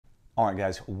All right,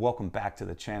 guys, welcome back to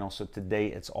the channel. So today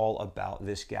it's all about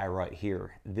this guy right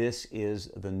here. This is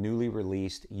the newly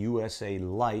released USA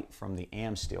Lite from the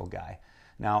Amsteel guy.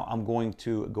 Now I'm going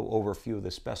to go over a few of the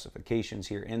specifications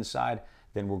here inside,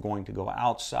 then we're going to go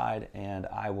outside and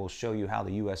I will show you how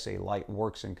the USA Lite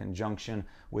works in conjunction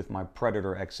with my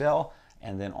Predator XL,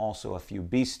 and then also a few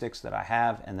beast sticks that I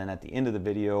have. And then at the end of the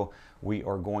video, we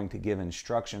are going to give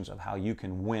instructions of how you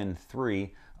can win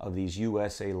 3 of these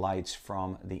USA Lites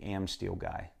from the Amsteel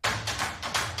guy.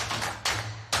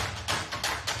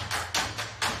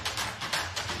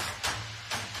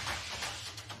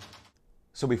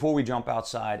 So before we jump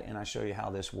outside and I show you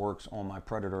how this works on my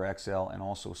Predator XL and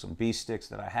also some beast sticks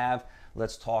that I have,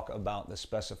 let's talk about the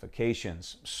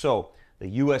specifications. So the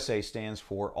USA stands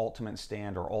for Ultimate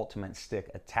Stand or Ultimate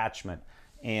Stick Attachment,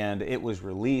 and it was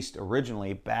released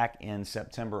originally back in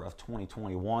September of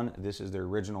 2021. This is the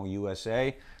original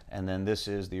USA, and then this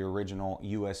is the original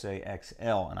USA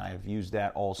XL, and I have used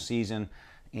that all season.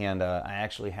 And I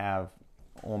actually have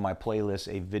on my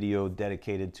playlist a video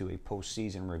dedicated to a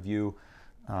postseason review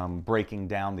breaking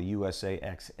down the USA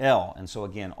XL. And so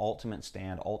again, Ultimate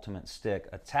Stand, Ultimate Stick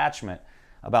Attachment.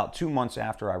 About 2 months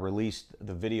after I released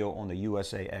the video on the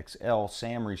USA XL,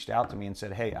 Sam reached out to me and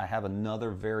said, hey, I have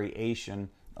another variation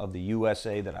of the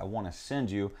USA that I want to send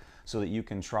you so that you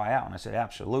can try out. And I said,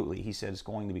 absolutely. He said, it's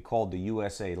going to be called the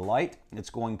USA Lite.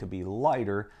 It's going to be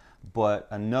lighter, but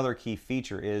another key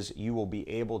feature is you will be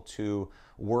able to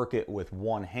work it with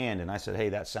one hand. And I said, hey,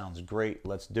 that sounds great.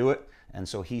 Let's do it. And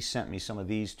so he sent me some of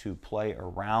these to play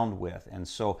around with. And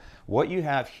so what you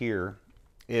have here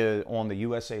on the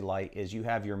USA Lite is you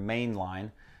have your main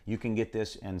line. You can get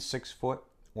this in 6-foot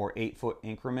or 8-foot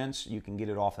increments. You can get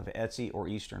it off of Etsy or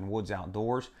Eastern Woods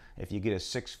Outdoors. If you get a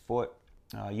 6-foot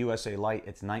USA Lite,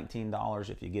 it's $19.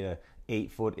 If you get a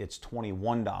 8-foot, it's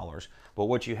 $21. But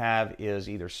what you have is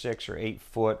either 6 or 8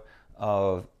 foot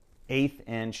of 1/8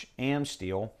 inch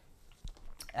Amsteel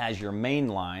as your main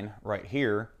line right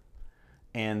here.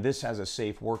 And this has a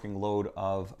safe working load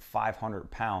of 500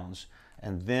 pounds.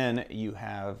 And then you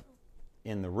have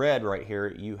in the red right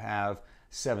here, you have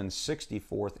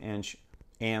 7/64 inch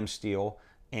Amsteel,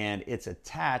 and it's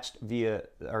attached via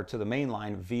or to the main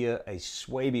line via a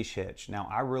Swabish hitch. Now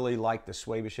I really like the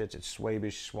Swabish hitch. It's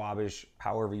Swabish, Swabish,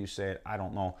 however you say it, I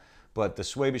don't know. But the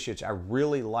Swabish hitch, I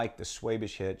really like the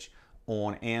Swabish hitch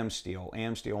on Amsteel.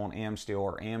 Amsteel on Amsteel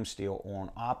or Amsteel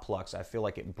on Oplux. I feel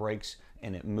like it breaks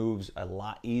and it moves a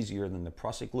lot easier than the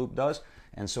Prusik loop does.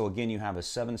 And so again, you have a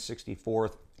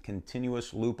 7/64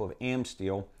 continuous loop of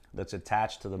Amsteel that's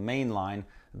attached to the main line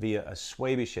via a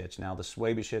Swabish hitch. Now the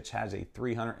Swabish hitch has a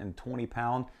 320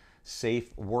 pound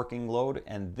safe working load,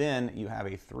 and then you have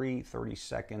a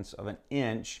 3/32 of an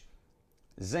inch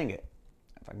Zingit.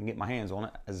 If I can get my hands on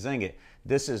it, a Zingit.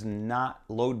 This is not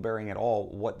load bearing at all.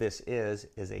 What this is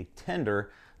a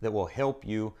tender that will help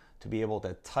you to be able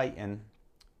to tighten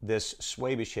this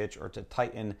Swabish hitch or to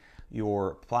tighten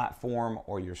your platform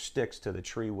or your sticks to the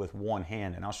tree with one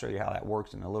hand. And I'll show you how that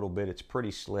works in a little bit. It's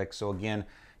pretty slick. So again,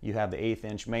 you have the 1/8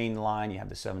 inch main line, you have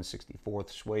the 7/64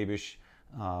 Swabish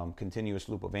continuous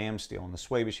loop of Amsteel on the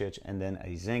Swabish hitch, and then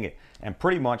a Zingit. And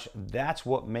pretty much that's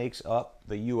what makes up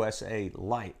the USA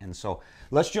Lite. And so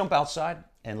let's jump outside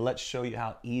and let's show you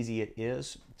how easy it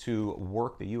is to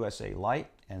work the USA Lite,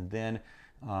 and then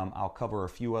I'll cover a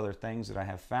few other things that I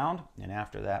have found, and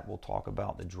after that we'll talk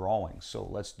about the drawings. So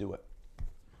let's do it.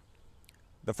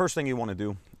 The first thing you want to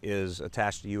do is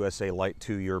attach the USA Lite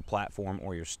to your platform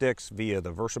or your sticks via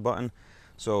the Versa button.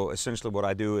 So essentially what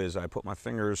I do is I put my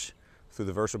fingers through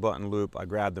the Versa button loop, I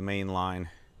grab the main line,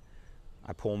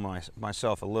 I pull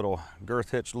myself a little girth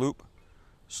hitch loop,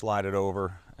 slide it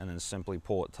over, and then simply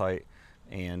pull it tight.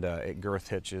 And it girth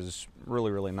hitches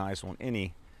really nice on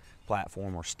any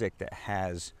platform or stick that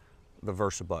has the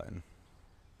Versa button.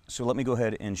 So let me go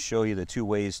ahead and show you the 2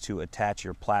 ways to attach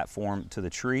your platform to the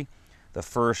tree. The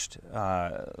first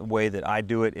way that I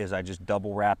do it is I just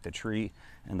double wrap the tree,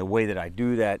 and the way that I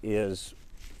do that is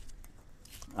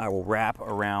I will wrap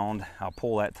around, I'll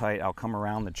pull that tight, I'll come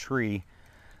around the tree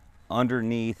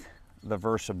underneath the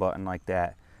Versa button like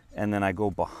that, and then I go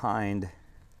behind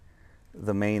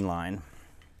the main line.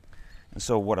 And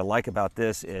so what I like about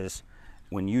this is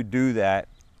when you do that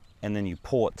and then you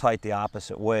pull it tight the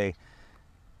opposite way,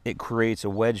 it creates a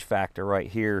wedge factor right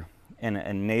here, and it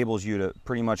enables you to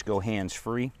pretty much go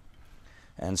hands-free.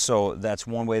 And so that's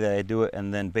one way that I do it.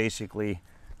 And then basically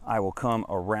I will come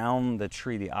around the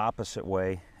tree the opposite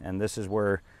way, and this is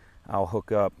where I'll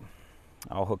hook up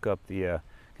the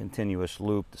continuous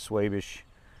loop, the Swabish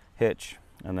hitch,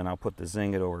 and then I'll put the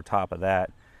Zingit over top of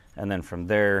that, and then from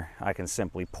there I can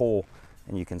simply pull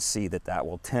and you can see that that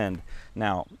will tend.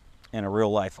 Now, in a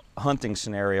real life hunting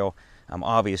scenario, I'm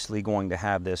obviously going to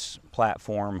have this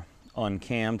platform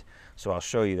uncammed, so I'll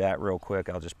show you that real quick.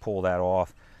 I'll just pull that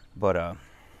off, but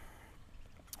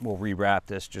we'll rewrap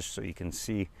this just so you can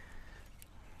see.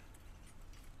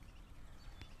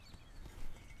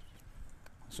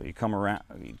 So you come around,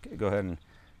 you go ahead and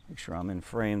make sure I'm in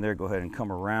frame there. Go ahead and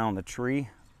come around the tree,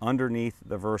 underneath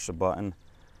the Versa button,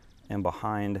 and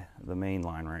behind the main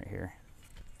line right here.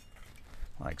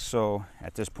 Like so.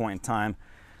 At this point in time,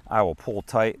 I will pull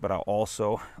tight, but I'll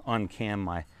also uncam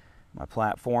my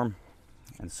platform.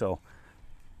 And so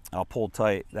I'll pull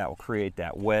tight, that will create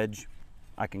that wedge.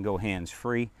 I can go hands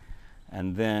free.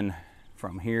 And then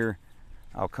from here,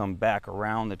 I'll come back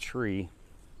around the tree.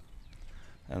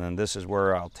 And then this is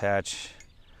where I'll attach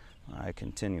my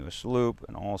continuous loop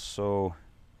and also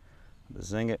the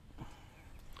Zing It.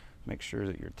 Make sure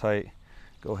that you're tight.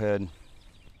 Go ahead,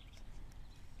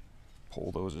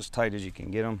 pull those as tight as you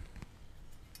can get them,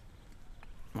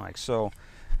 like so.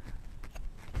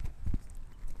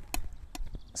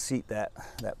 Seat that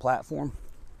platform,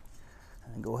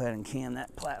 and go ahead and cam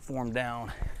that platform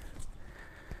down.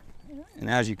 And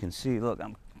as you can see, look,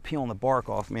 I'm peeling the bark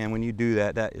off, man. When you do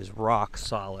that, that is rock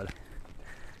solid.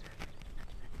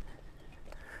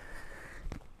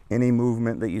 Any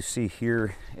movement that you see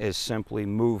here is simply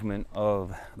movement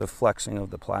of the flexing of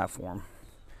the platform.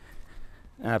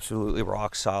 Absolutely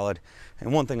rock solid.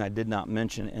 And one thing I did not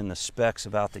mention in the specs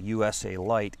about the USA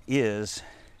Lite is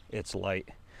it's light.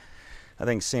 I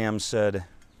think Sam said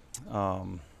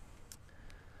the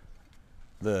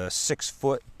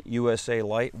 6-foot USA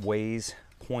Lite weighs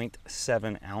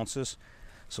 0.7 ounces,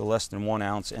 so less than 1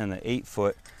 ounce, and the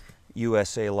 8-foot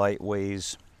USA Lite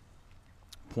weighs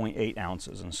 0.8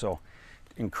 ounces, and so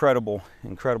incredible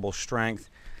strength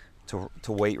to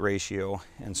weight ratio.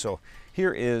 And so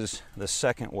here is the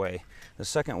second way. The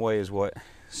second way is what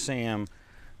Sam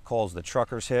calls the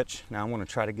trucker's hitch. Now I'm going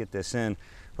to try to get this in,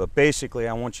 but basically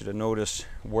I want you to notice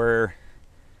where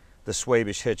the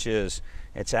Swabish hitch is.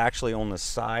 It's actually on the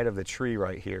side of the tree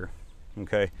right here,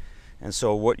 okay? And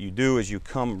so what you do is you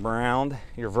come around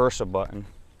your Versa button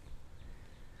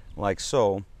like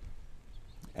so,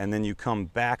 and then you come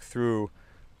back through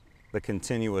the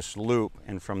continuous loop,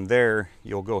 and from there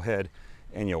you'll go ahead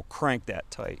and you'll crank that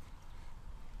tight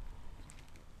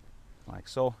like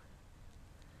so.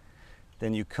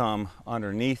 Then you come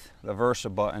underneath the Versa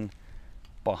button,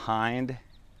 behind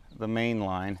the main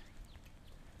line,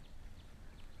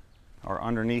 or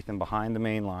underneath and behind the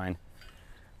main line,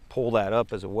 pull that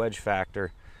up as a wedge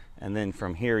factor, and then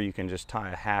from here you can just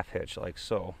tie a half hitch like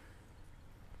so.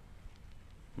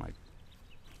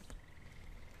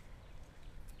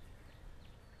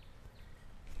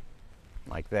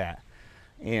 Like that.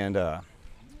 And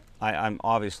I'm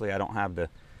obviously I don't have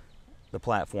the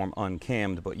platform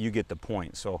uncammed, but you get the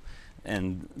point. So,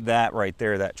 and that right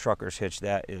there, that trucker's hitch,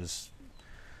 that is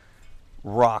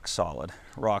rock solid.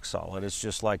 It's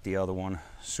just like the other one,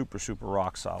 super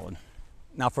rock solid.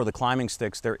 Now for the climbing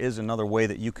sticks, there is another way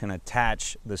that you can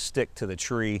attach the stick to the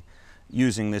tree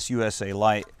using this USA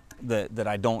Lite that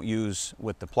I don't use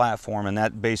with the platform, and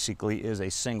that basically is a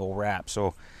single wrap.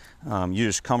 So you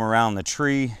just come around the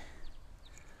tree,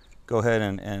 go ahead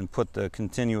and put the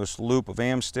continuous loop of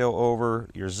Amsteel over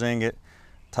your Zing It,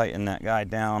 tighten that guy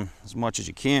down as much as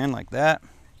you can like that.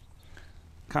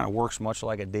 Kind of works much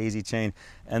like a daisy chain,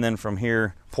 and then from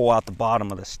here pull out the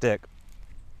bottom of the stick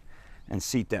and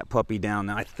seat that puppy down.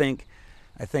 Now I think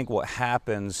what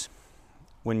happens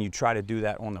when you try to do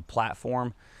that on the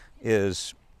platform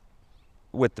is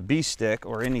with the B stick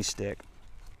or any stick,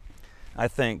 I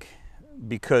think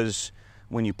because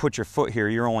when you put your foot here,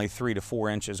 you're only 3 to 4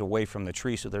 inches away from the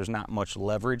tree, so there's not much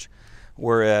leverage.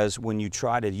 Whereas when you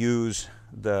try to use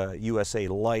the USA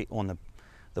Lite on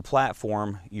the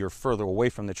platform, you're further away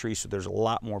from the tree, so there's a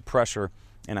lot more pressure.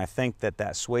 And I think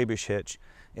that Swabish hitch,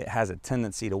 it has a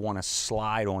tendency to want to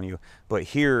slide on you. But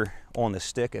here on the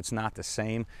stick, it's not the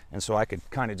same. And so I could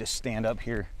kind of just stand up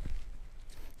here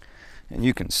and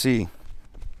you can see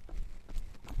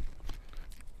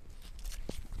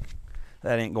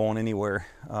that ain't going anywhere.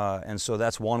 And so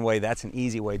that's one way, that's an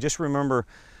easy way. Just remember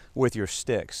with your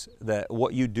sticks that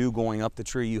what you do going up the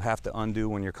tree, you have to undo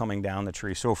when you're coming down the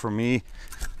tree. So for me,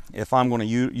 if I'm going to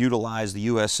utilize the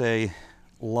USA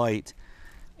Lite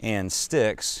and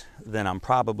sticks, then I'm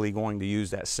probably going to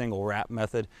use that single wrap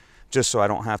method just so I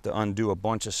don't have to undo a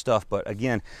bunch of stuff. But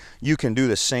again, you can do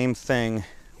the same thing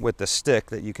with the stick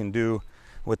that you can do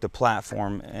with the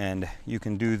platform, and you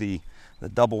can do the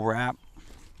double wrap.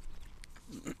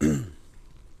 You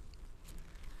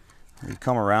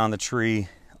come around the tree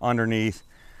underneath,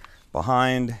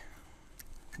 behind,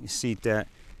 you seat that,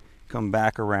 come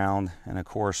back around, and of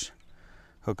course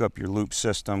hook up your loop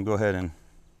system. Go ahead and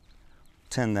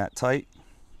tin that tight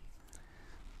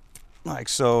like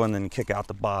so, and then kick out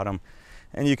the bottom,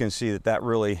 and you can see that that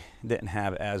really didn't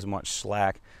have as much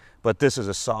slack. But this is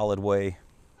a solid way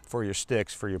for your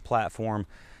sticks, for your platform.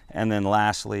 And then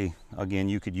lastly, again,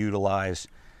 you could utilize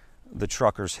the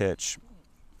trucker's hitch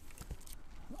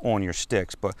on your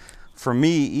sticks. But for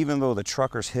me, even though the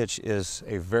trucker's hitch is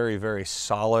a very, very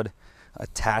solid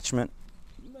attachment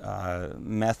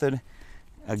method,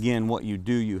 again, what you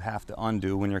do, you have to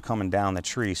undo when you're coming down the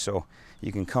tree. So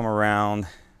you can come around,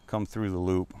 come through the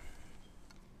loop.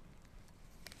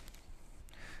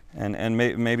 And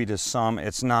maybe to some,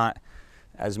 it's not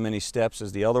as many steps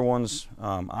as the other ones.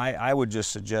 I would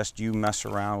just suggest you mess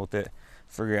around with it,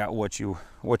 figure out what you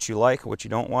like, what you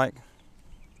don't like.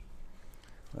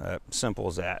 Simple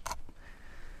as that.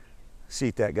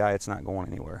 Seat that guy, it's not going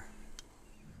anywhere.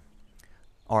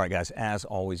 All right, guys, as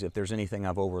always, if there's anything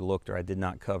I've overlooked or I did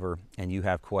not cover and you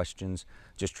have questions,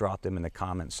 just drop them in the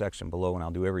comment section below and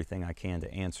I'll do everything I can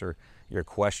to answer your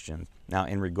question. Now,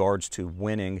 in regards to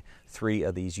winning 3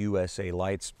 of these USA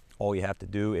Lites, all you have to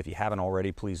do, if you haven't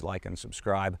already, please like and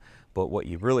subscribe. But what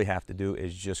you really have to do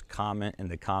is just comment in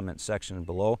the comment section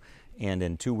below. And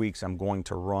in 2 weeks, I'm going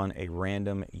to run a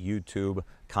random YouTube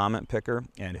comment picker.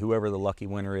 And whoever the lucky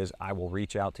winner is, I will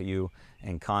reach out to you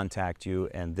and contact you.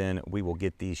 And then we will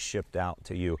get these shipped out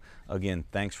to you. Again,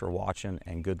 thanks for watching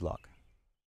and good luck.